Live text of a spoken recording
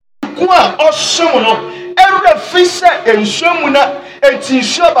Gua or someone, every fish and Shamuna, and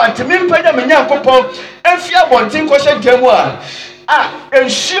Tisha, and Timpeda Minyakopo, and Fia wanting question Gemwa.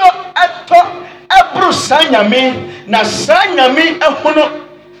 And sure at top, a Bruce Sanyami, na Sanyami, a Hono,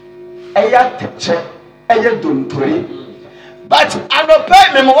 a yat, a yadumpre. But I don't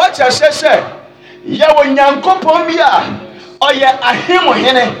pay me what I say. Yawo Nyankopon bia, oye ahimo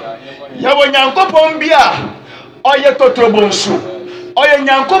hene. Yawo Nyankopon bia, oye totrobonsu. Oye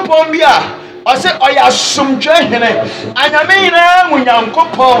Nyankopon bia, ose oye asumdwe hene. Anyame ina mu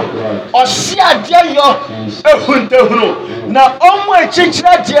Nyankopon, osi ade yo ehuntehunu. Na omu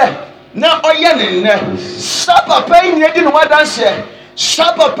echichira de, na oye nene. Sapa pay ni edi no wadanse.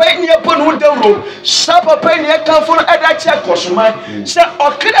 Sapa pay ni epon hu dawro. Sapa pay ni ekanfo no edachi akosoma. Se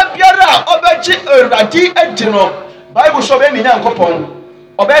okira biara obeji eradi edino. Bible so be ni Nyankopon.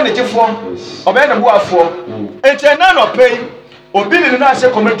 Obe ne gifo, obe ne boafo. Ente na no pay, obi ni na ase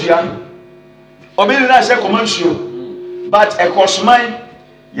komedua. Obi ni na ase komansuo. But ekosoma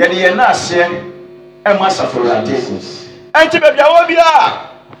ye de na ase emasafurade. Ente bebia wo bia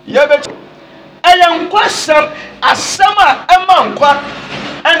ye be Ayankwasam asama emankwa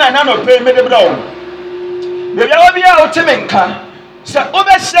ena na no pay me de bra wo. Bebia wo bia o temenka se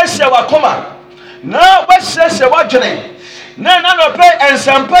obesese wakoma na obesese wadwene na no pay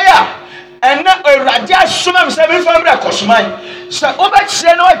ensampa ya ena Awurade asoma me se me famra kosman se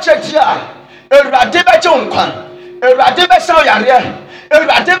obekye na wakyeti a Awurade beje nkwa Awurade besa yare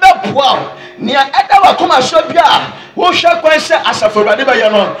Awurade beboa nia eda wakoma so bia wo hwe kwan se asafo Awurade be ye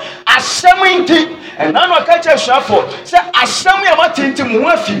no asem nti ena no ka che hwafo se asem ya matinti mu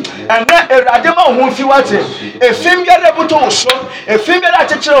afi ena Awurade ma ho fi wate efim bia rebuto so efim bia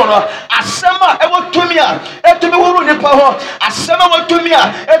akekere no asem a ewotumi a etumi wuru nipa ho asem a wotumi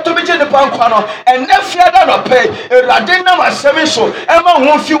a etumi je nipa nkwa no ena fiada no pe Awurade na asem so ema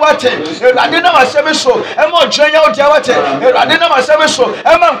ho fi wate Awurade na asem so ema odwanya odia wate Awurade na asem so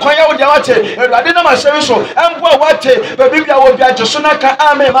ema nkwanya odia wate Awurade na asem so emboa wate bibia wo bia jesu na ka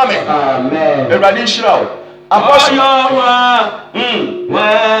amen amen Awurade shirawo apostle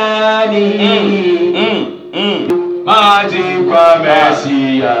Maji kwa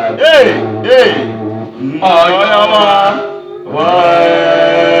Mesia Oyawa wani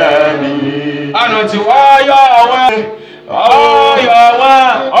Anoti Oyawa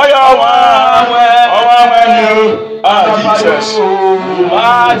Jesus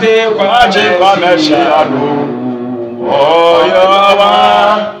Maji kwa Mesia Oyawa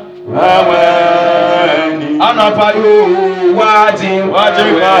wani Anapayo wadi kwa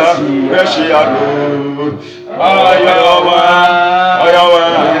Mesia Oyawa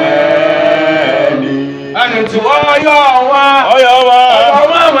Anoti Oyawa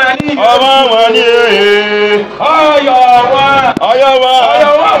wani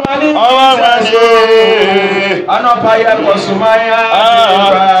Anopaya kosumaya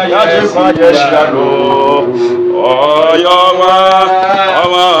yajikwa yeshalo Oyawa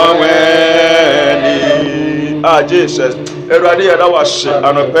Jesus Erade yada wase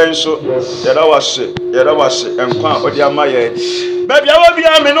anopenso yada wase enkwa odi amaye baby awo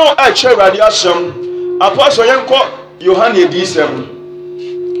bia me no a che Erade asem apostle yenko Yohane edisem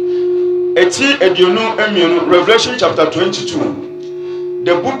eti edionu emienu Revelation chapter 22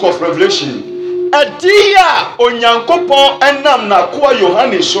 the book of Revelation adia onyankopon enam na kwa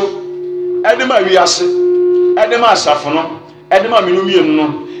Yohane so edema wiase edema asafo no edema menu mienu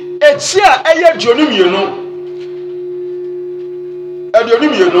no eti a eye edionu mienu edionu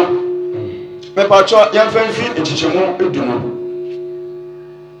mienu me pacho yemfanfi echichemu eduno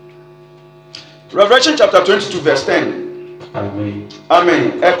Revelation chapter 22 verse 10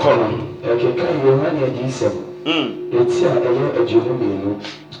 Amen ekono ekeka Yohane edisem eti a eye edionu mienu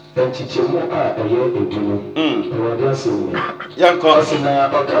echichemu a eye eduno Erade asem yanko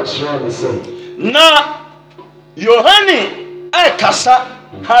asina okachiro ne se na Yohane ekasa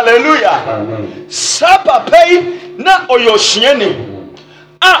hallelujah amen sapa pay na oyoshiene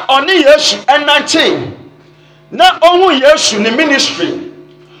a oni Yesu enanche na ohun Yesu ni ministry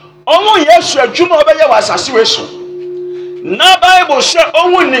ohun Yesu adwuma obeye wasase weso na Bible say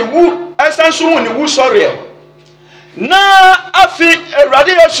ohun ni wu esanso ohun ni wu sorry na afi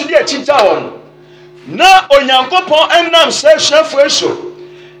Erade Yesu di echicha won na onyankopon enam se hwefo eso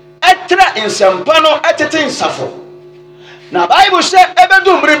etra insempa no etete insafo na Bible say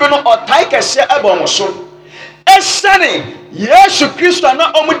ebedu mribi no otai kese ebomoso esane Yesu Kristo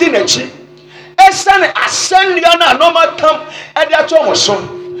na omudi nachi esane asendua na nomatam ede atomoso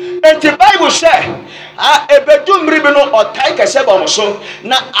enti Bible say ebedu mribi no otai kese ebomoso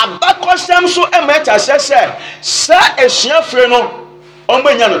na abakosem so emeta sese sa esuafre no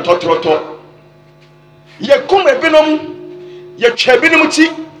ɔmbɛnya no tɔtrɔtɔ yɛkum ebinom yɛtwa ebinom ti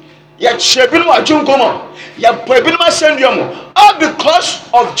yɛkyɛ ebinom adwonkom yɛbɔ ebinom asɛnnua mu all because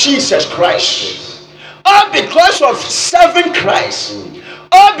of Jesus Christ, all because of serving Christ,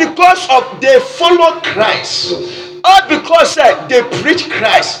 all because of they follow Christ, all because they preach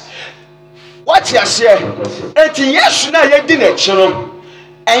Christ. What you say? Eti Yesu na yedi n'ekyi no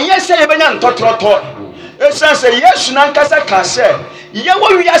ɛnyɛ sɛ yɛbɛnya ntɔtrɔtɔ ɛsiane sɛ Yesu na nkasa ka sɛ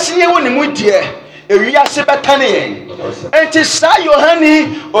yɛwɔ wiase yɛwɔ ne mu deɛ ewiase bɛtane yɛn. Enti saa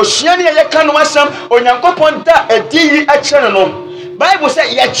Yohane osuani a yɛka no asɛm Onyankopɔn da adi yi akyerɛ no Bible sɛ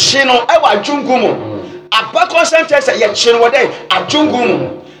yɛkye no ɛwɔ adwongu mu abakɔ sɛnkyɛ sɛ yɛkye no wɔ dɛ adwongu mu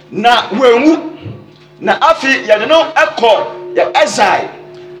na wɔnwu na afi yɛde no ɛkɔ yɛ exile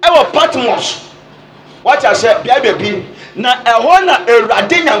ɛwɔ Patmos what I say bia na ɛhɔ na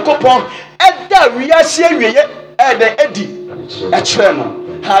Awurade Nyankopɔn ɛda wiase awieye ɛde edi ɛkyerɛ no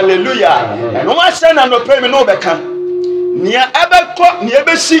hallelujah ɛno asɛ na no pɛ mi no bɛka nea ɛbɛkɔ nea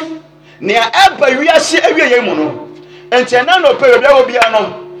ɛbɛsi nea ɛba wiase awieye mu no enti na no pɛ bia obi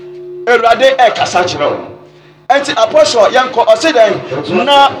ano Awurade ɛkasa kyerɛ wo enti apostle yɛnkɔ ɔse dɛn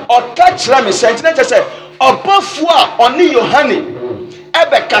na ɔka kyerɛ me sɛ enti na kyerɛ sɛ ɔbɔfo a ɔne Yohane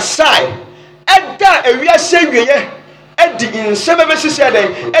ɛbɛkasae ɛda ewiase awieye ɛdi nsɛm ɛbɛsi sɛ dɛn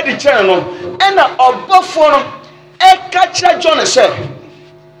ɛdi kyerɛ no ɛna ɔbɔfo no ɛka kyerɛ John sɛ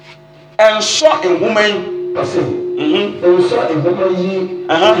ɛnsɔ nhoma yi ɔse ɛnsɔ nhoma yi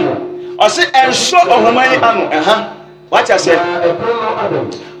ɔse ɛnsɔ nhoma yi ano wata sɛ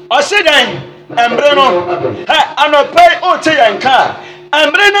ɔse dɛn ɛmbre no anɔpɛ ɔte yɛn ka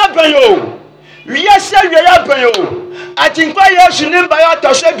ɛmbre no abɛn o wiase awieye abɛn o atinkwa Yesu ne mba yɛ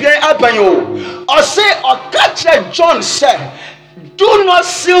ɔtɔso abien abɛn o ɔse ɔka kyerɛ John sɛ do not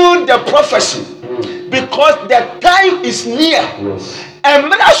seal the prophecy because the time is near.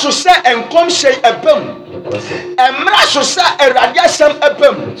 Emra so sɛ enkom hyɛ ɛbam emra so sɛ Awurade asɛm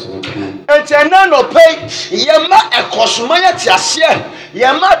ɛbam entena no pay yɛma ɛkɔsoma yɛ te aseɛ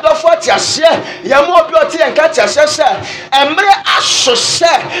yɛma dɔfo te aseɛ yɛma obi ɔte yɛn ka te aseɛ sɛ emre aso sɛ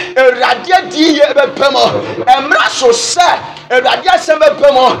Awurade di yɛ bɛbam emra so sɛ Awurade asɛm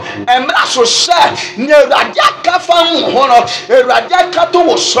bɛbam emra so sɛ ne Awurade aka fa ho no Awurade aka to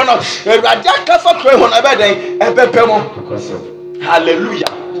wo so no Awurade aka fa kro ho no ɛbɛden ɛbɛbam. Hallelujah.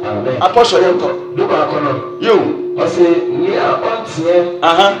 Amen. Apostle Yanko. You. I say,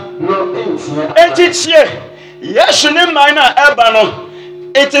 yes,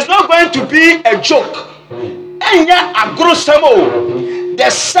 it is not going to be a joke. The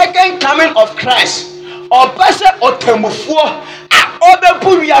second coming of Christ. Or better, or Temufu.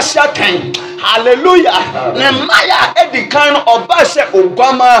 Hallelujah. Nemaya edi kan oba se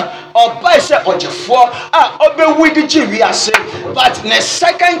ogwama oba se ojefo obe widi jiwiase but ne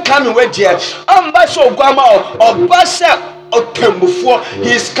second coming we there amba se ogwama oba se otemufo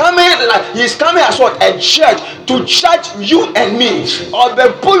he's coming as what a church to judge you and me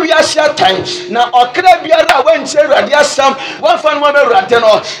obe buwiase time na okra biara wenche Awurade asam wan fan mo be Awurade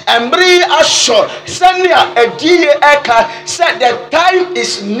no embri asho senia ediye eka said the time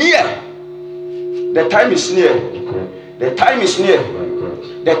is near. The time is near. The time is near.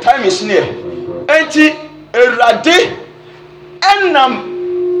 The time is near. Enti Awurade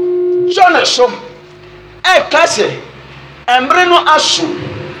enam John so ekase embre no aso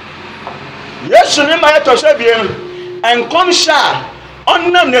Yesu ne ma yeto se bien enkom sha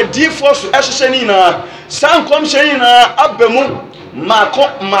onnam na difo so ehhye ni na san kom hye ni na abamu mako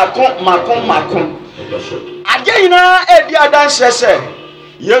ade na edi adanse se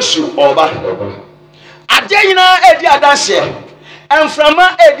Yesu oba Adeyina edi adanse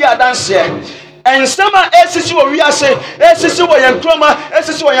enframa edi adanse ensama esisi wo wiase esisi wo yankroma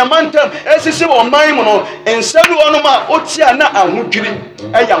esisi wo yamantam esisi wo man mu no ensanu ono ma otia na ahodwiri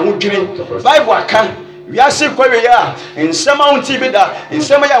eya ahodwiri Bible aka wiase kwawe ya ensama wonti bi da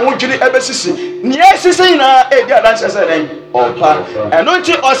ensama ya ahodwiri ebesisi ne esisi na edi adanse se den opa eno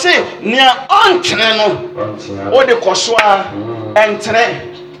nti ose ne ontene no wo de kosoa entre.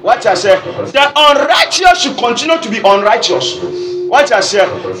 What I say, the unrighteous should continue to be unrighteous. What I say,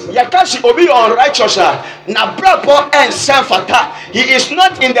 Yakashi obi unrighteous na brabo and sanfata. He is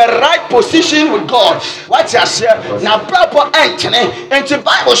not in the right position with God. What I say, na brabo and tene. And the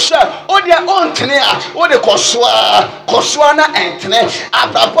Bible says, o de on tene o de koswa na entene.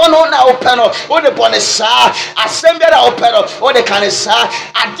 Abrabo no na openo o de bonesa. Asembera openo o de kanesa.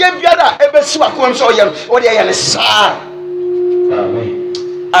 Adebiara ebesi wakom so yem o de yanesa. Amen.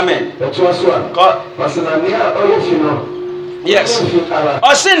 Amen. That was one. God. Yes.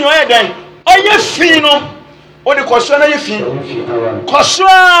 Osin no eden. Oye fino. o de kɔsoa na yɛ fi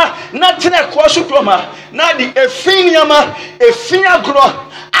kɔsoa na tena kɔso kuroma na de efi nneɛma efi agorɔ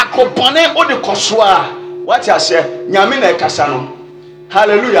akɔbɔne o de kɔsoa wate asɛ nyame na ɛkasa no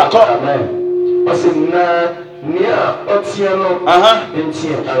hallelujah kɔ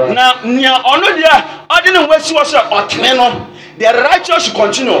na nea ɔno deɛ ɔde ne ho asi wɔ sɛ ɔtene no the righteous should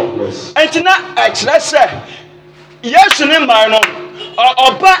continue ɛnti na ɛkyerɛ sɛ yesu ne mmaa no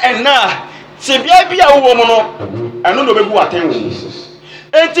ɔba ɛna tibia bi a wowɔ mu no ɛno na ɔbɛbu atɛn wɔ mu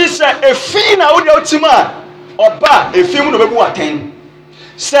ɛnti sɛ efi na wode wotim a ɔba efi mu na ɔbɛbu atɛn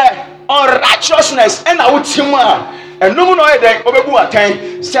sɛ unrighteousness ɛna wotim a ɛnum na ɔyɛ dɛn ɔbɛbu atɛn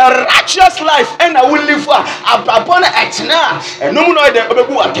sɛ righteous life ɛna wo live a abrabɔ no ɛtena a ɛnum na ɔyɛ dɛn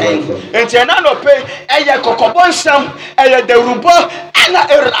ɔbɛbu atɛn nti ɛna nɔpɛ ɛyɛ kɔkɔbɔ nsɛm ɛyɛ dawurubɔ ɛna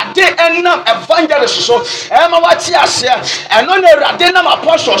Awurade ɛnam evangelist so ɛma wate aseɛ ɛno na Awurade nam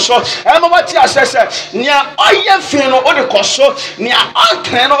apostle so ɛma wate aseɛ sɛ nea ɔyɛ fi no ɔde kɔ so nea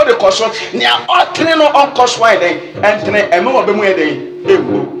ɔtene no ɔde kɔ so nea ɔtene no ɔnkɔ so ayɛ dɛn ɛntene ɛma wɔ bɛmu yɛ dɛn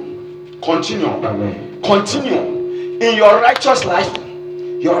ɛwuro continue in your righteous life,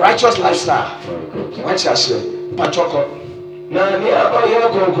 your righteous lifestyle. What's your say? Pachoko. Na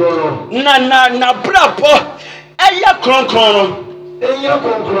brabo. Eya kronkron.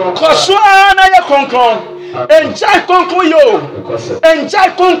 Kosua na ye kronkron. Enjai kronkron yo. Enjai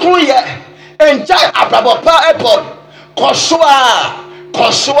kronkron ye. Enjai abrabo pa airport. Kosua.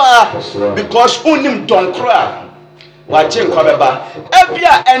 Because unim donkra. Waje nkobeba.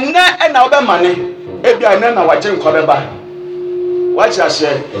 Ebia enne na obemane. Ebia enne na waje nkobeba. Waje ase.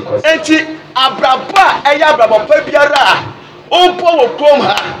 Enti abraba eya abraba pa biara. Ompo wo krom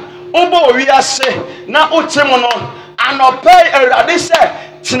ha. Ompo wo wiase na otimo no anopai Awurade se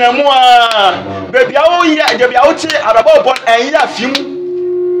tenemu a. Bebia wo ye, bebia wo ti abraba obon enya afim.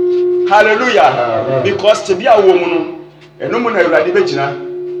 Hallelujah. Because tebia wo mu no enum na Awurade begina.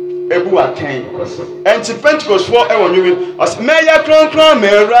 Ebu aten enti Pentecost for e wonwe as meya kronkron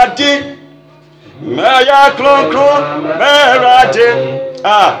merade meya kronkron merade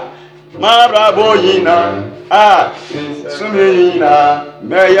marabo yina sumina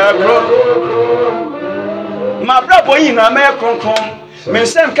meya kronkron marabo yina meya kronkron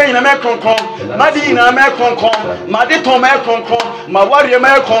mensem kan yina meya kronkron madi yina meya kronkron madi ton meya kronkron mawari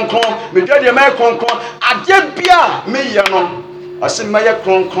meya kronkron medwade meya kronkron ade bia meya no ase maya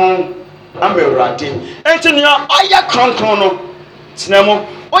kronkron amewrade enti ne oya kronkron no tinamo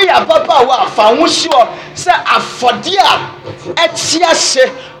oya baba wa fa ho hio se afode a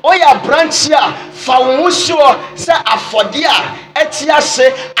etiase oya branch a fa ho hio se afode a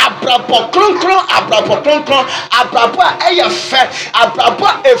etiase abrabo kronkron abrabo a eye fe abrabo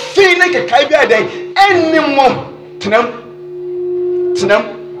efi ne kekai bi aden enimo tinam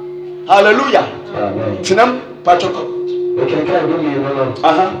hallelujah tinam pachoko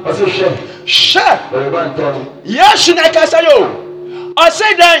yes, I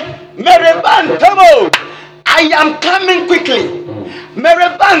said that Merebantam, I am coming quickly.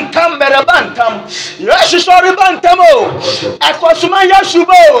 Merebantam. Yes, sorry, Bantamo. Aquasuma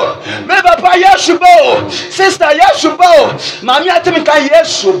Yasubo, Mebapa Yasubo, Sister Yasubo, Mamma Timika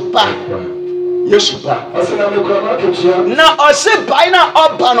Yesuba. Now I said by now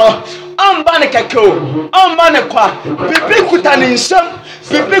Obano. Ambane keko, ambane kwa, pipi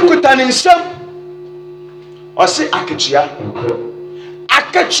kutaninsam, osi akechia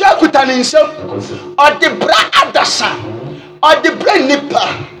kutaninsam, odi bra adasa, odi bra nipa,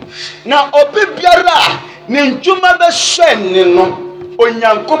 na obi biara, ni njuma be sheni no,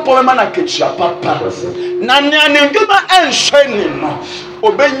 onyankopon ma na akechia papa, na ni njuma ensheni no,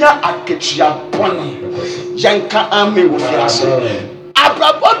 obenya akechia boni, yenka ame wofiase.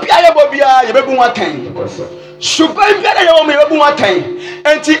 Abrabo bia bobia ye bebu watan suban bia ye wo me bebu watan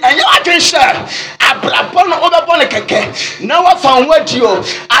enti enye wadwen hye abrabo no obebo ne keke na wa fan wadio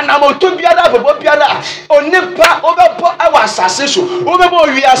anamoto bia da bobo bia da onipa obebo awa asase so obebo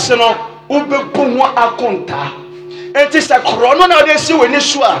wiase no obebu ho akonta enti se krono na de si weni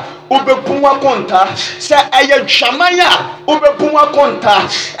so a obebu ho akonta se eye dwaman a obebu ho akonta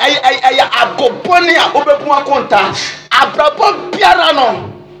eye agoboni a obebu ho akonta abrabo biara no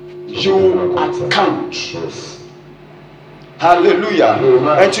you account. Hallelujah.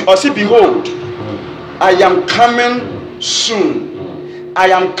 And to us, behold, I am coming soon.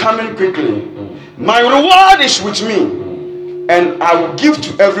 I am coming quickly. My reward is with me, and I will give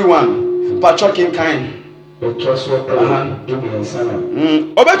to everyone partaking kind.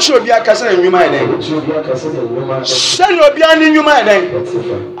 Obechi obi akasa na nyuma eden. Send obi ani nyuma eden.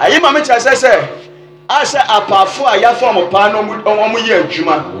 Ayi ma me chase asa apafo a ya form pa no omo ye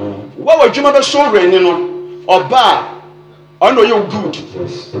adwuma wo adwuma be so reni no Oba ono you good.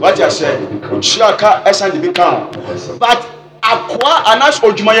 What you say? Chiaka esan de be kan. But akwa anas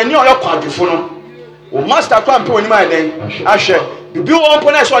odwumayani oyo kwadwefo no. O master kwa mpe onima den ahwe. Bibi won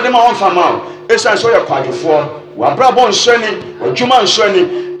pon na so de ma won fama. Esan so oyo kwadwefo. Wa brabo nsani, odwuma nsani.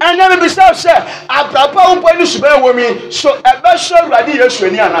 Anya me be say abraba won pon ni suba wo mi so ebe so urade Yesu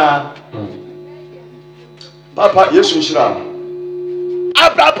ani ana. Papa Yesu nshira.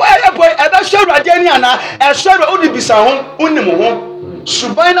 Abraba ya boy ebe so urade ani ana. E so ro odi bisa ho, unim ho.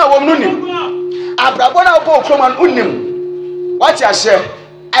 Suban na wo no nim. Abraba na wo okroman unim. What you say?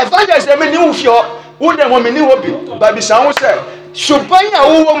 Evangelist dem ni wo fio, wo dem wo me ni wo bi. Ba bisa ho say, suban ya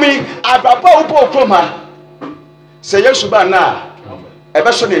wo mi abraba wo okroma. Say Yesu ba na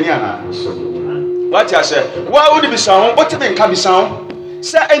ebe so ni ana. What you say? Wa wo di bisa ho, what be nka bisa ho?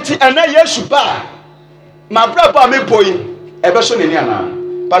 Say enti ana Yesu ba. Ma braba me boy ebe so ni ana.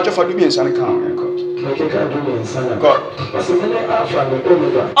 Pa jo fa do bi nsan kan. God.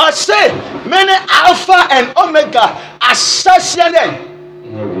 I say many Alpha and Omega associated.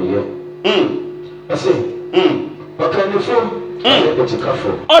 I say, what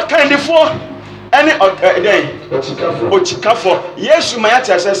kind of phone? Any Ochikafo. Yes,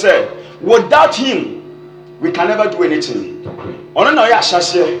 Mayati said, without him, we can never do anything. On no ya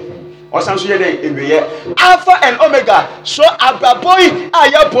shashe. Osanso ye den ewiye Alpha and Omega. So abraboy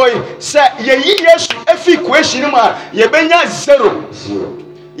aya boy say ye Yesu efi question ma ye benya zero.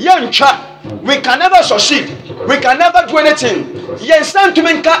 Yancha, we can never succeed. We can never do anything. Yen stand to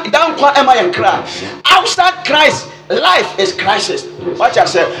make down kwa ema yen kra. Outside Christ, life is crisis. What I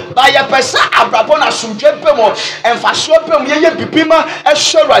say? By a person abrabona sumdwe pemo emfaso pemo ye bibima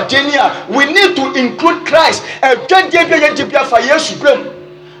esoro adenia. We need to include Christ. E dwedie bi ye dibia fa Yesu brem.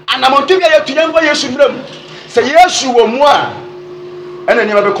 And I'm on to get to young Yesu brem. Say Yesu wo mu a ena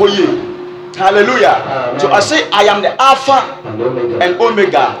nyama be koye. Hallelujah. So I say I am the Alpha and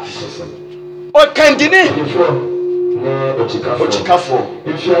Omega. O kandini Ochikafo.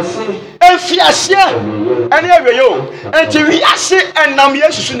 Enfiase ene aweyo. Enti wi ase enam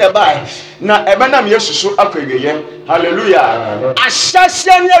Yesu su na bai. Na ebenam Yesu su akweweye. Hallelujah.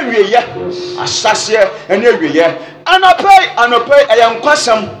 Asase ene aweye. Asase ene aweye. Anopai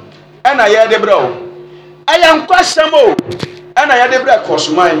ayankwasam ena ye de bro. Ayankwasam o. Ena ye de bro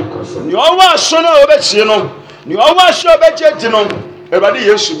kosuman. Ni owa so na obetie no. Ni owa so obetie di no. Everybody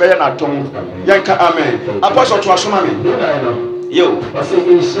Yesu be na tom. Yanka amen. Apostle to asoma me. Yo. I say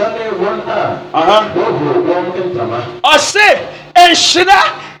Israel one I say enshira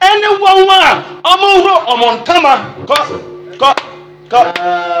anyone wa omonro omontama. Ko.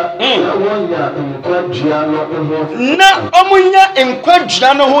 Na omunya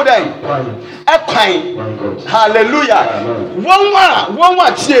nkwadua no ho dan ekwan. Hallelujah.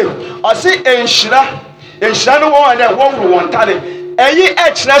 Wonwa tie o se enshira no wonwa dan wonwo wontade eyi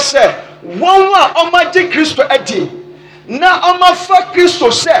ekire se wonwa omaje Kristo adi na omafa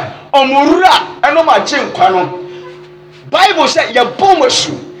Kristo se omurura eno maje nkwa no Bible say ye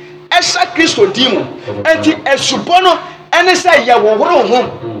bomasu esa Kristo dimu enti esubono ene say ye woworo ho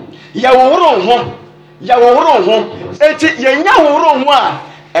enti ye nya woworo ho a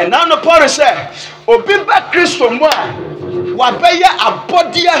ena no Paul say obi ba Kristo mu a wa beye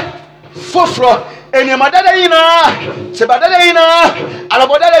abodie foforo enimadada yina sebadada yina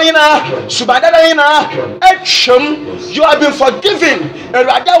alabodada yina subadada yina etchum you have been forgiven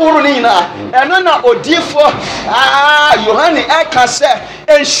erada woro ni yina eno na odifo Yohane eka say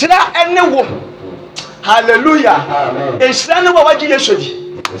enhira ene wo. Hallelujah. Enhira ne wo waji Yesu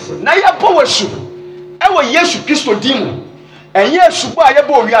di na ye bo wasu ewo Yesu Kristo dimu enye esubo a ye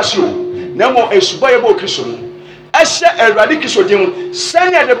bo wiase o na mo esubo ye bo Kristo mu Eshe Eradi Kristo dimu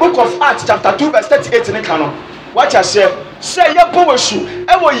send the book of Acts chapter 2 verse 38 in canon. What I say ye bo wasu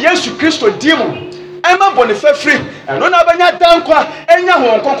ewo Yesu Kristo dimu ema bonife free eno na banya dankwa enya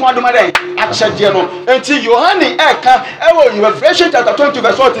ho nkonkon adoma den achede no enti Yohane eka ewo Revelation chapter 20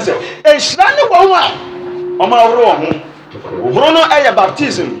 verse 40 say enhira ne wo a omaworo ho ohoro no eye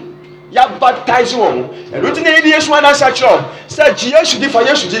baptism ya baptize wo eno ti na yedi Yesu ana sa chiro say Yesu di fa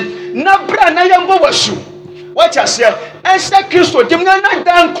Yesu di na bra na yembo wasu. What I say ense Kristo dim na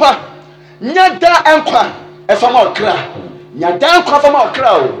dankwa nya da enkwa efama okra nya dankwa fama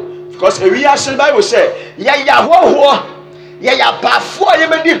okra o. Because we are saying Bible say, ya bafo ye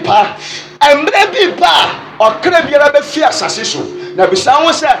be pa, emre bi pa, okra biara be fi asase so. Na bisa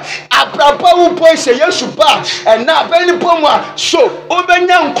won say abraba wo boy say Yesu ba, and na be ni pomu a so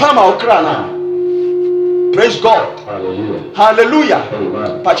obenya nkwa ma okra na. Praise God. Hallelujah.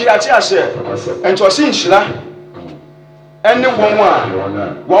 Pachira ti ase, ento si nshira. Ene won a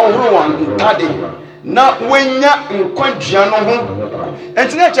won huru won tade. na wenya nkwadua no ho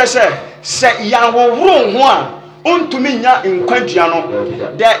enti na kyerɛ sɛ yɛahohoro ho a ontumi nya nkwadua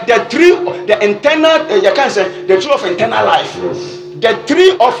no the internal you can say the tree of internal life the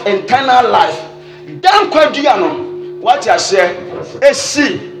tree of internal life dan nkwadua no what you say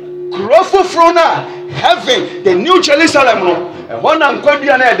esi kuro foforo na heaven the new Jerusalem no ɛhɔ na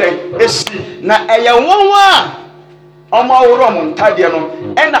nkwadua na ɛdɛn esi na ɛyɛ wɔn a ɔmo aworo ɔmo ntadeɛ no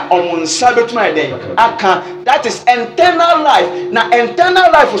ɛna ɔmo nsa betuma ɛdɛn aka that is internal life na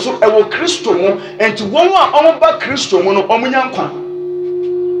internal life so ɛwɔ Kristo mu enti wɔn a ɔmo ba Kristo mu no ɔmo nya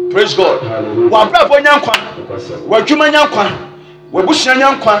nkwa praise God w'abrabɔ nya nkwa w'adwuma nya nkwa w'abusua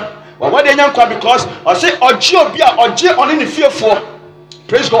nya nkwa w'awɔde nya nkwa because ɔse ɔgye obi a ɔgye ɔne ne fiefoɔ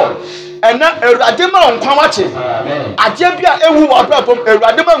praise God ɛna Awurade ma nkwa wate adeɛ bi a ewu w'abrabɔ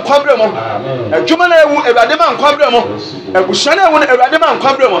Awurade ma nkwa brɛ mo adwuma na ewu Awurade ma nkwa brɛ mo abusua na ewu na Awurade ma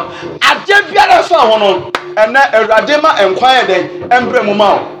nkwa brɛ mo adeɛ biara fa ho no ɛna Awurade ma nkwa yɛ dɛn ɛmbrɛ mo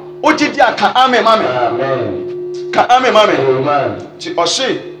ma o ogidi aka amen amen ka amen amen ti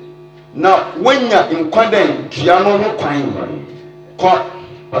ɔse na wanya nkwa dɛn dua no ho kwan kɔ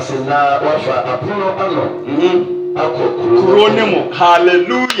ɔse na wafa apono ano kuro ne mu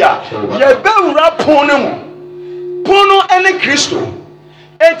hallelujah yɛbɛwura pon ne mu pono ɛne Kristo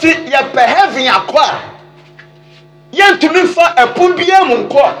eti yɛpɛ heaven akɔ a yɛntumi fa ɛpo bia mu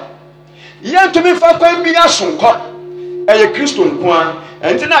nkɔ yɛntumi fa kwan bia so nkɔ ɛyɛ Kristo nko a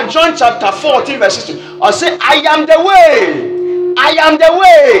enti na John chapter 14 verse 16 ɔse I am the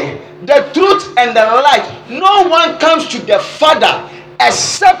way the truth and the light no one comes to the Father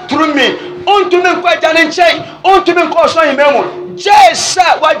except through me ontumi nkɔ agya ne nkyɛn ontumi nkɔ ɔsoro ahemman mu gye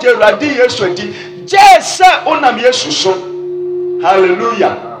sɛ wagye Awurade Yesu adi gye sɛ wonam Yesu so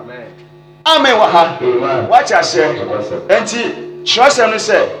hallelujah amen wɔ ha wakyɛ aseɛ enti kyerɛsɛm no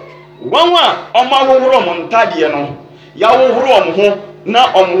sɛ wɔn a ɔmo ahohoro ɔmo ntadeɛ no yɛahohoro ɔmo ho na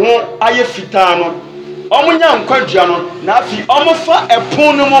ɔmo ho ayɛ fitaa no ɔmo nya nkwadua no na afei ɔmo fa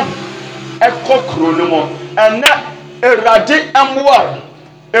ɛpon no mu ɛkɔ kuro no mu ɛnɛ Awurade mmoa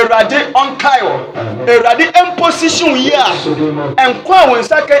Awurade ɔnkae wɔ Awurade mposition yi a ɛnkɔ a wɔn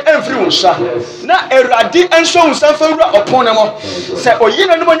nsa ka ɛmfiri wɔn nsa na Awurade nso wɔn nsa mfawura ɔpon no mu sɛ oyi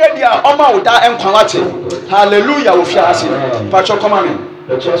na nomo nyɛ di a ɔma wo da nkwa wate hallelujah wɔ fia ase patro kɔma me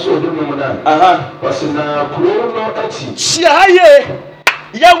hyia ha yie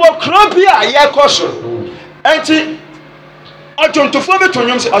yɛwɔ kuro bi a yɛkɔ so enti ɔtontofoɔ bi to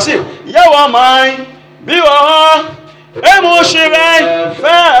nnwom sɛ ɔse yɛwɔ aman bi wɔ hɔ emushire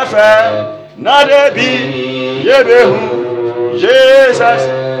fɛfɛ nadebi yebehu Jesus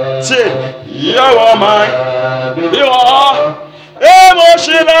ti yɛwɔ man bi wɔ hɔ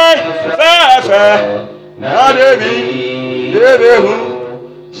emushire fɛfɛ nadebi yebehu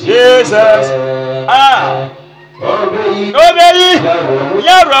Jesus obeyi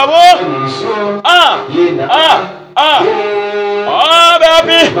yɛrɛwo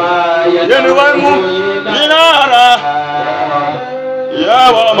ọbẹ̀bí yẹnuwẹ́mú yìnyára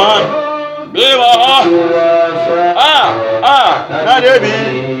yàwọ̀ máa bí wọ́ nàdébí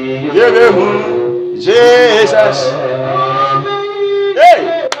yẹbẹ̀mú Jesus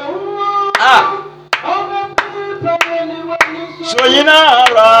so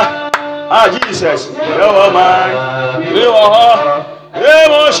yìnyára Jesus yàwọ̀ máa bí wọ́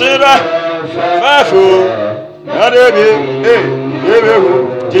yẹmú ṣíbẹ̀ fẹ́fù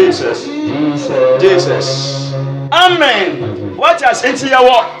Jesus amen what has enti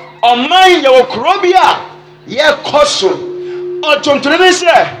yawo oman yawo krobia ye koso otontone se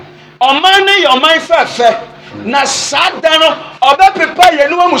oman ne oman fefe na sada no obepepa ye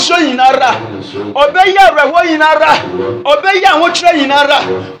no amuso yinara obeya rewo yinara obeya nwotire yinara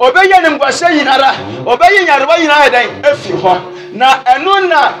obeya nemgbase yinara obeya nyarewa yinara den efi ho na eno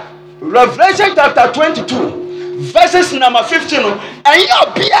na Revelation chapter 22 verses number 15 no ɛyɛ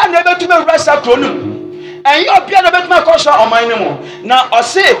obia na betuma wrasa kuro no ɛyɛ obia na betuma kɔsɔ ɔman no mu na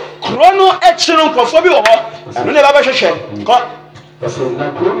ɔse kuro no akyi no nkɔfo bi wɔ hɔ ɛno na ɛbɛhwehwɛ kɔ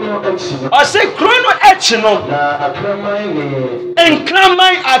ɔse kuro no akyi no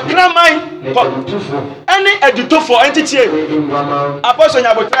nkraman ɛne adutofo ɛntitie apɔsɔ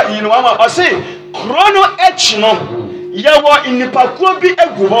nyabotra yi no wama ɔse kuro no akyi no yɛwɔ nnipakuo bi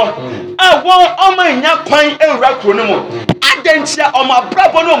egu hɔ a wɔn ɔma nya kwan ewura kuro no mu adantia ɔma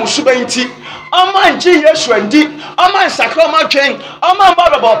abrabɔ no ɔmo suba nti ɔma ngye Yesu andi ɔma nsakra ɔma twɛn ɔma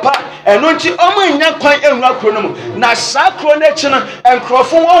mbabɔ pa ɛno nti ɔma nya kwan ewura kuro no mu na saa kuro no akyi no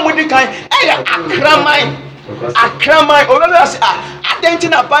nkurɔfo wɔn mo di kan ɛyɛ akraman obebi ase adanti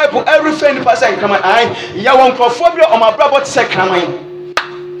na Bible every friend nipa sɛ nkraman yɛwɔ nkurɔfoɔ bi ɔma abrabɔ te sɛ kraman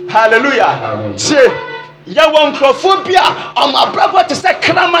hallelujah tie yɛwɔ nkurɔfoɔ bi a ɔmo abrabɔ te sɛ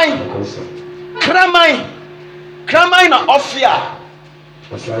kraman na ɔfe a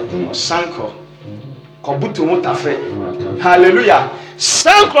ɔsankɔ kɔbutu ho tafɛ hallelujah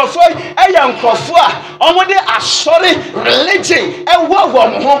saa nkurɔfoɔ ɛyɛ nkurɔfoɔ a ɔmo de asɔre religion ɛwɔ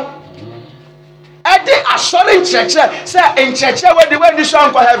wɔn ho ɛde asɔre nkyerɛkyerɛ sɛ nkyerɛkyerɛ wɔde so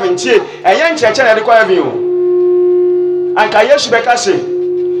ankɔ heaven tie ɛyɛ nkyerɛkyerɛ na ɛde kɔ heaven o anka yesu bɛka se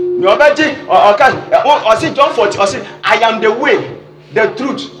nea ɔbɛgye ɔse John 14 ɔse I am the way the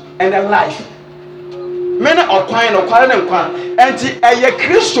truth and the life me ne ɔkwan nokware ne nkwa ɛnti ɛyɛ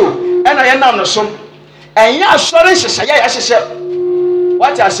Kristo ɛna yɛnam no so ɛnyɛ asɔre nhyehyɛ yɛhyehyɛ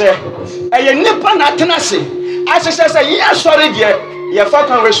wate asɛ ɛyɛ nipa na atena ase ahyehyɛ sɛ yɛ asɔre deɛ yɛfa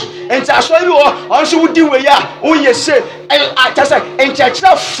kwan wɔ so nti asɔre bi wɔ ɔno nso wodi wɔ yi a woyɛ se ata sɛ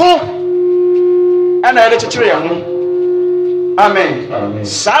nkyerɛkyerɛ fo ɛna yɛde kyekyere yɛn ho amen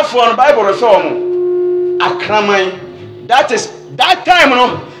saafoɔ no Bible refɛ wɔn akraman that is that time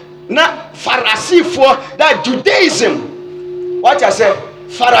no na Farisifoɔ that Judaism wate asɛ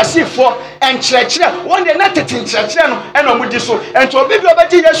Farisifoɔ nkyerɛkyerɛ wɔn deɛ na tete nkyerɛkyerɛ no ɛna wɔn di so nti obi bi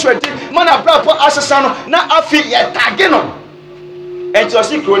ɔbɛgye Yesu adi ma na abrabɔ asesa no na afi yɛ tage no nti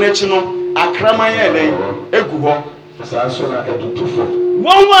ɔsi kuro n'akyi no akraman yɛ dɛn egu hɔ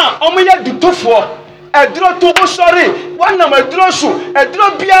wɔn a wɔn yɛ dutufoɔ ɛduro to wosɔre wɔnam ɛduro so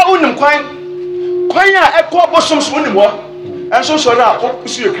ɛduro bia onim kwan a ɛkɔ bosom so onim hɔ ɛnso sɔre a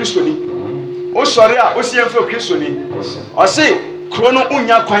ɔsi yɛ Kristoni ɔsɔre a ɔsi yɛ mfɛ Kristoni ɔsi kuro no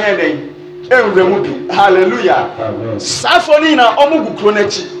unya kwan yɛ dɛn ɛnwura mu bi hallelujah saafo no nyinaa ɔmo gu kuro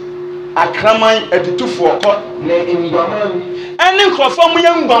n'akyi akraman adutufoɔ kɔ ɛne nkurɔfoɔ mo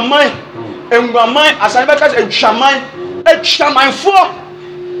yɛ nguaman asan bɛka sɛ atwamanfoɔ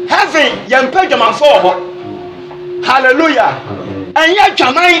heaven yɛmpɛ dwamanfoɔ wɔ hɔ hallelujah ɛnyɛ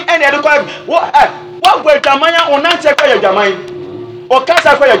adwaman ɛne ɛde kɔ wɔabɔ adwaman a ɔnante kɔ yɛ adwaman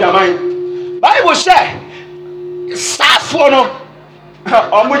ɔkasa kɔ yɛ adwaman Bible sɛ saafoɔ no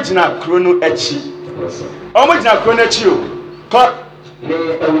ɔmo gyina kuro no akyi o kɔ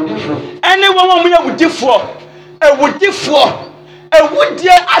ɛne wɔn a wɔyɛ awudifoɔ awudie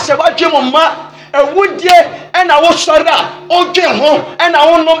ahyɛ wadwe mo mma awudie ɛna wosɔre a ɔdwe ho ɛna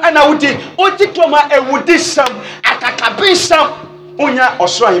wonom ɛna wodi to ma awudi sɛm akakabe sɛm wonya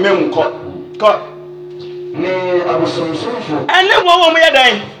ɔsoro ahema mu kɔ ne abosomsomfo ɛne wɔn a wɔyɛ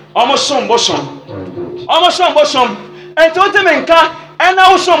dɛn ɔmo som bosom ɛnti wotemi nka ɛna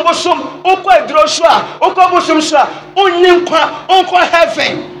wosom bosom wokɔ aduro so a wokɔ bosom so a wonni nkwa wonkɔ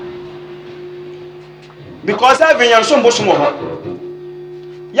heaven because heaven yɛn som bosom wɔ hɔ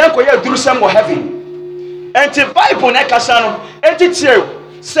yɛn kɔ yɛ aduro sɛm wɔ heaven ɛnti Bible na ɛkasa no ɛnti tie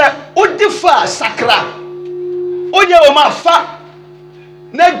sɛ wodi fa sakra woyɛ wɔ ma fa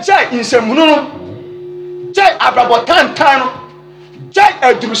na gyae nsɛmunu no gyae abrabɔtantan no gyae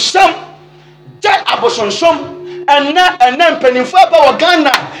aduro sɛm gyae abosonsom ɛnɛ mpanimfoɔ aba wɔ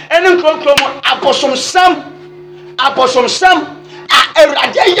Ghana ɛne nkurɔnkurɔ mu abosomsɛm a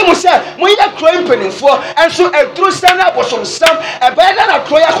Awurade ayi mu sɛ moyɛ kuro mpanimfoɔ ɛnso aduro sɛm ne abosomsɛm ɛbɛyɛ dɛ na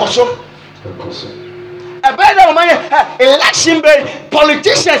kuro yɛ kɔ so ɛbɛyɛ dɛ wɔn yɛ election bɛyi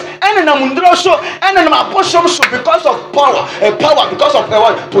politicians ɛne nam nduro so ɛne nam abosom so because of power because of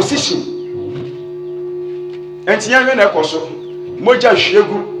position ɛnti yɛn hwɛ na ɛkɔ so mogya hwie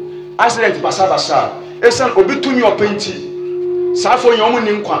gu accident basabasa esan obi tumi openti saafo yɛ ɔmo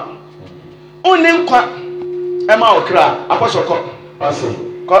ni nkwa onni nkwa ɛma okra akɔsɔkɔ ase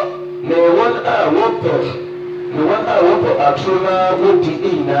kɔ ne wɔn a wɔpɛ atoro na wodi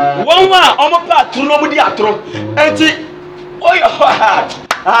ina wɔn a ɔmo pɛ atoro na ɔmo di atoro enti oyɛ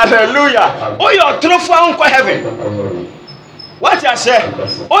hallelujah oyɛ ɔtorofo a nkɔ heaven wati asɛ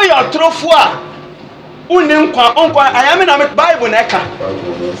oyɛ ɔtorofo a onni nkwa ayame na Bible na ɛka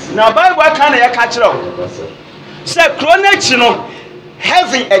na Bible aka na yɛka kyerɛ wo sɛ kuro n'akyi no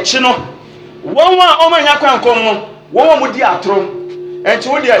heaven akyi no wɔn a ɔmo anya kwan kɔm no wɔn a mo di atoro ɛnti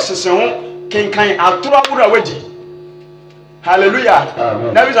wo deɛ sese ho kenkan atoro awura wadi hallelujah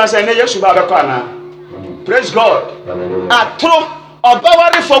na bi sɛ ne Yesu ba bɛkɔ ana praise God atoro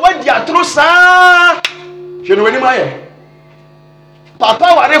ɔbawarefo wadi atoro saa hwɛ no w'anim ayɛ papa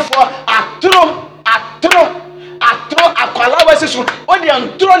warefo atoro akwala wasi so o de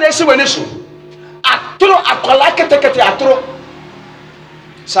antoro na esi wani so atoro akwala ketekete atoro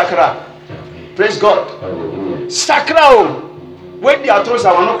sakra praise God sakra o we di atoro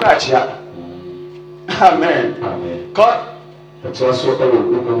sa wano kra chia amen ko ɛtɔ so ɛwɔ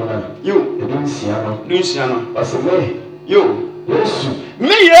gbogbo na you edunsia no aseme you Yesu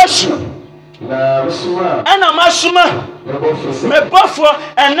me Yesu na suma ana masuma me bɔfoɔ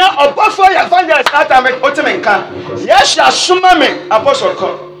ɛna ɔbɔfoɔ yɛ evangelist ata me wote me nka yɛhyɛ asoma me apostle kɔ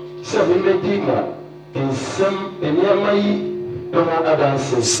sɛ memmɛdi ma nsɛm nneɛma yi ho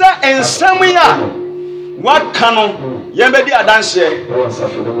adanse sɛ nsɛm yi a waka no yɛbɛdi adanseɛ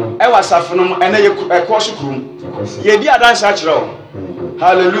ɛwɔ asafo no mu ɛnɛ ɛkɔ so kurom yɛdi adanseɛ akyerɛ wo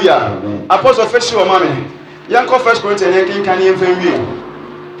hallelujah apostle fɛsi wɔ ma me yɛnkɔ 1 Corinthians yɛnkenka ne yɛmfa nwie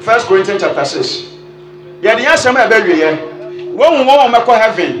 1 Corinthians chapter 6 yɛde yɛn asɛm a ɛbɛwieɛ wɔn wɔn mɛkɔ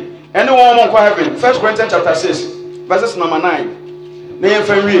heaven ɛne wɔn wɔn nkɔ heaven 1 Corinthians chapter 6 verses number 9 na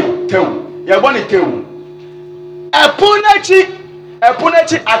yɛmfa nwie tew yɛbɔ ne tew ɛpo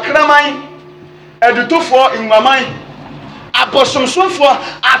n'akyi akraman ɛdutofoɔ nwaman abosomsomfoɔ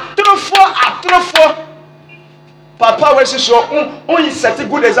atorofoɔ papa wesi so on set a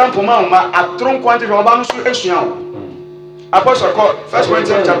good example ma atoro kwante hwe oba no so esua wo apostle call 1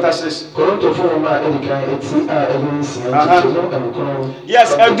 Corinthians chapter 6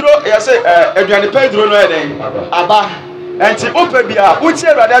 yes eduro yes aduane pedro no eden aba enti opa bia uti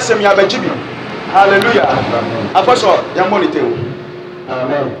awurade asem ya bagibi hallelujah apostle ya monitor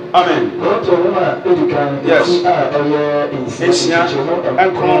amen yes esia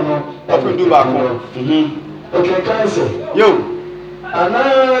enkron open do back okay cancer yo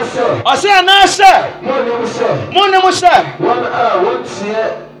anase monim sɛ wɔn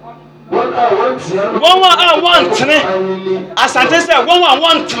a wɔntene asante sɛ wɔn a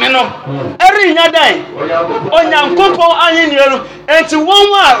wɔntene no ɛrenya dan onyankopɔn ahenni no enti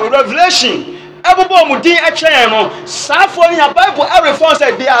wɔn a revelation ɛbobɔ mu din atwa yɛn no saafoɔ no ya bible everyone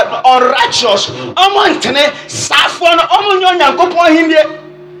say they are unrighteous ɔmo ntene saafoɔ no ɔmo nyɛ onyankopɔn ahenni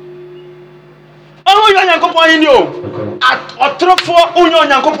ɔmo nyɛ onyankopɔn ahenni o ɔtorofoɔ onyɛ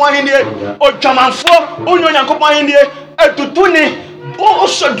onyankopɔn ahenni odwamanfoɔ onyɛ onyankopɔn ahenni etutuni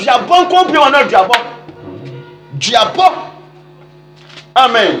ɔsɔ duabɔ nkɔmpi wɔn na duabɔ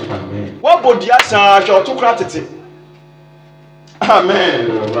amen wɔbɔ dua saa hwɛ ɔtokora tete amen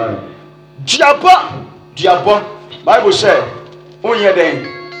duabɔ bible sɛ onyɛ den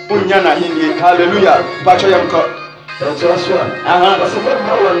onyɛ n'ahenni hallelujah bàtɔ yɛm kɔ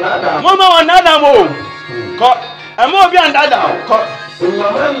mama wɔn nada mo kɔ ɛmɛ obi andada kɔ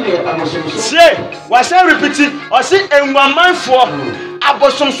sie wasɛ repeat ɔsi enwamanfoɔ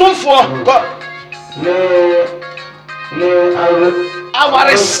abosomsomfoɔ kɔ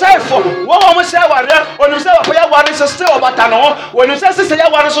awaresɛfoɔ wɔn sɛ awareɛ onim sɛ wɔpɛ yɛware so still ɔbata no ho onim sɛ sisɛ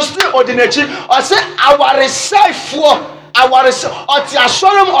yɛware so still ɔdi n'akyi ɔsi awaresɛfoɔ ɔte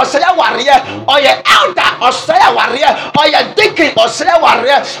asɔre mu ɔsɛ yawareɛ ɔyɛ elder ɔsɛ yawareɛ ɔyɛ deacon ɔsɛ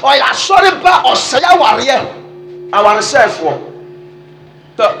yawareɛ ɔyɛ asɔre ba ɔsɛ yawareɛ awaresɛfoɔ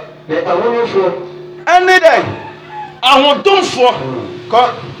tɔ ɛne dɛ ahodomfoɔ kɔ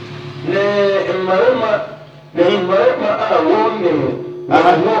mmarima a wɔn ne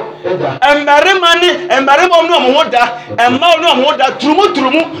mmarima ɔmo ɔmo ho da mma ɔmo ho da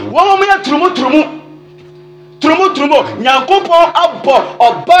turumu wɔn ɔmo yɛ turumu nyankopɔn abɔ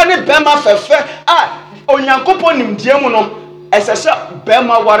ɔbaa ne bɛrima fɛfɛ a onyankopɔn nimdeɛ mu no ɛsɛ sɛ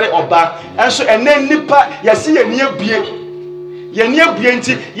bɛrima ware ɔbaa ɛnso ɛnɛ nipa yɛsi yɛni abue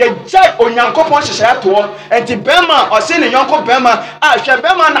nti yɛgya onyankopɔn hyehyɛ atoɔ enti bɛrima ɔsi ne yɔnko bɛrima a hwɛ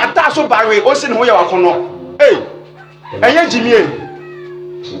bɛrima na ata so bare osi ne ho yɛ wakɔnɔ ɛyɛ gyimie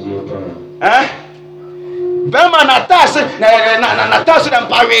bɛrima na ata se na ata so na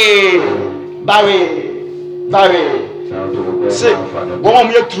bare se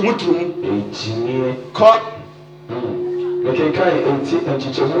wɔn yɛ turumu kɔ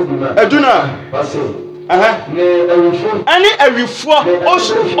eduna ɛne awifoɔ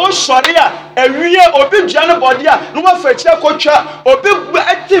ɔsɔre a awie obi dua no bɔde a na wɔafa akyire kɔtwa obi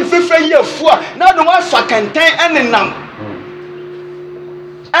ɛte mfefra yi afu a na de wɔafa kɛntɛn ɛnenam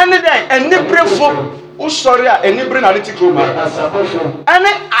ɛne dɛn aniberefo ɔsɔre a anibere na de ti kurom ɛne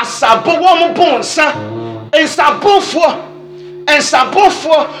asabo wɔn mo bo nsa nsabofoɔ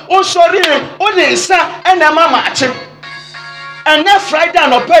ɔsɔre ɔde nsa ɛna ɛma maakye ɛnɛ friday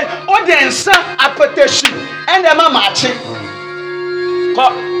anɔpɛ ɔde nsa apɛtɛhyi ɛna ɛma maakye kɔ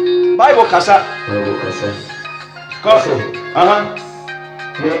bible kasa kɔ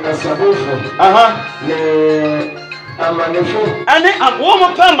ne asabofo ne amanefo ɛne wɔn mo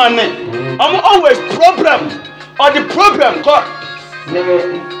pɛ amane ɔmo always problem ɔde problem kɔ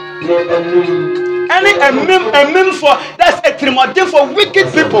ɛne ɛmimfoɔ that's etirimɔdenfoɔ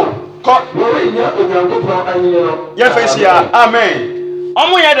wicked people kɔ yɛfɛ hyia amen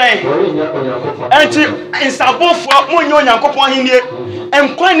ɔmo yɛ dɛn ɛnti nsabofoɔ mo nyɛ onyankopɔn ahennie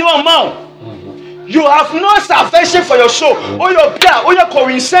nkwa ni ɔma o You have no salvation for your soul. Oyo bia, oyo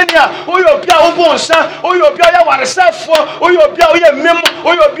kowinsenia, oyo bia obonsa, oyo bia ya waresafo, oyo bia oyo memo,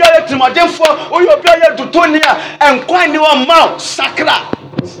 oyo bia ya timademfo, oyo bia ya dutonia, enkwan ni wa mouth sakra.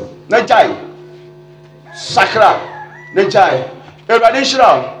 Na jai. Sakra. Na jai. Ewurade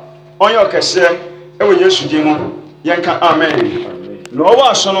nhira on your kese ewe Yesu dimu. Yenka amen. No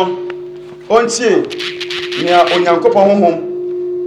wa so no ontie nia onyankopon honhom